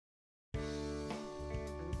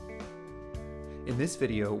In this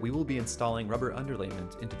video, we will be installing rubber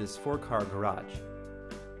underlayment into this 4-car garage.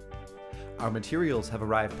 Our materials have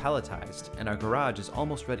arrived palletized, and our garage is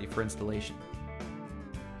almost ready for installation.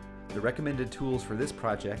 The recommended tools for this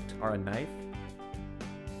project are a knife,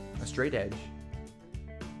 a straight edge,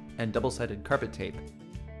 and double-sided carpet tape.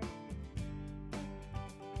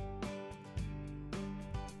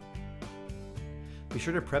 Be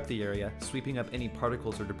sure to prep the area, sweeping up any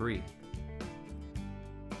particles or debris.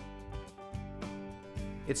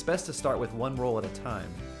 It's best to start with one roll at a time,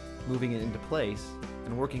 moving it into place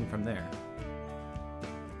and working from there.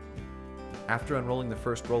 After unrolling the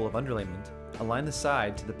first roll of underlayment, align the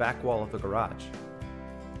side to the back wall of the garage.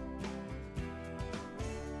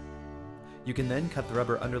 You can then cut the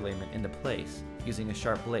rubber underlayment into place using a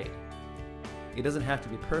sharp blade. It doesn't have to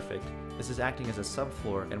be perfect, this is acting as a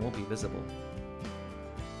subfloor and won't be visible.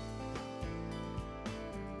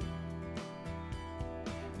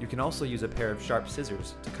 You can also use a pair of sharp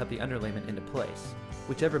scissors to cut the underlayment into place,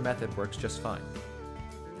 whichever method works just fine.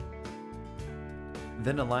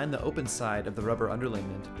 Then align the open side of the rubber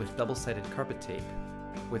underlayment with double-sided carpet tape,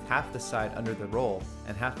 with half the side under the roll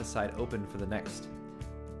and half the side open for the next.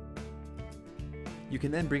 You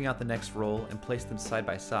can then bring out the next roll and place them side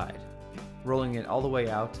by side, rolling it all the way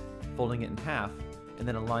out, folding it in half, and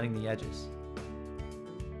then aligning the edges.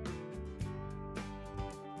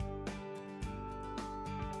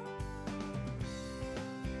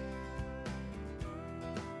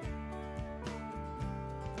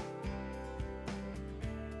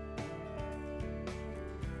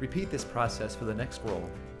 Repeat this process for the next roll,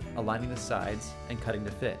 aligning the sides and cutting to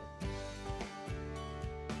fit.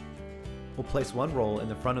 We'll place one roll in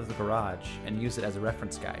the front of the garage and use it as a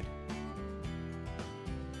reference guide.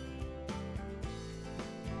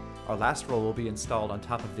 Our last roll will be installed on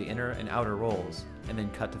top of the inner and outer rolls, and then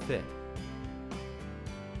cut to fit.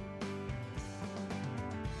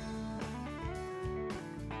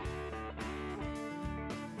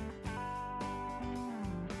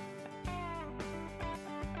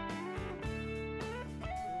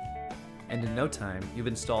 And in no time, you've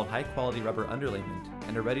installed high-quality rubber underlayment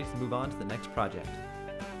and are ready to move on to the next project.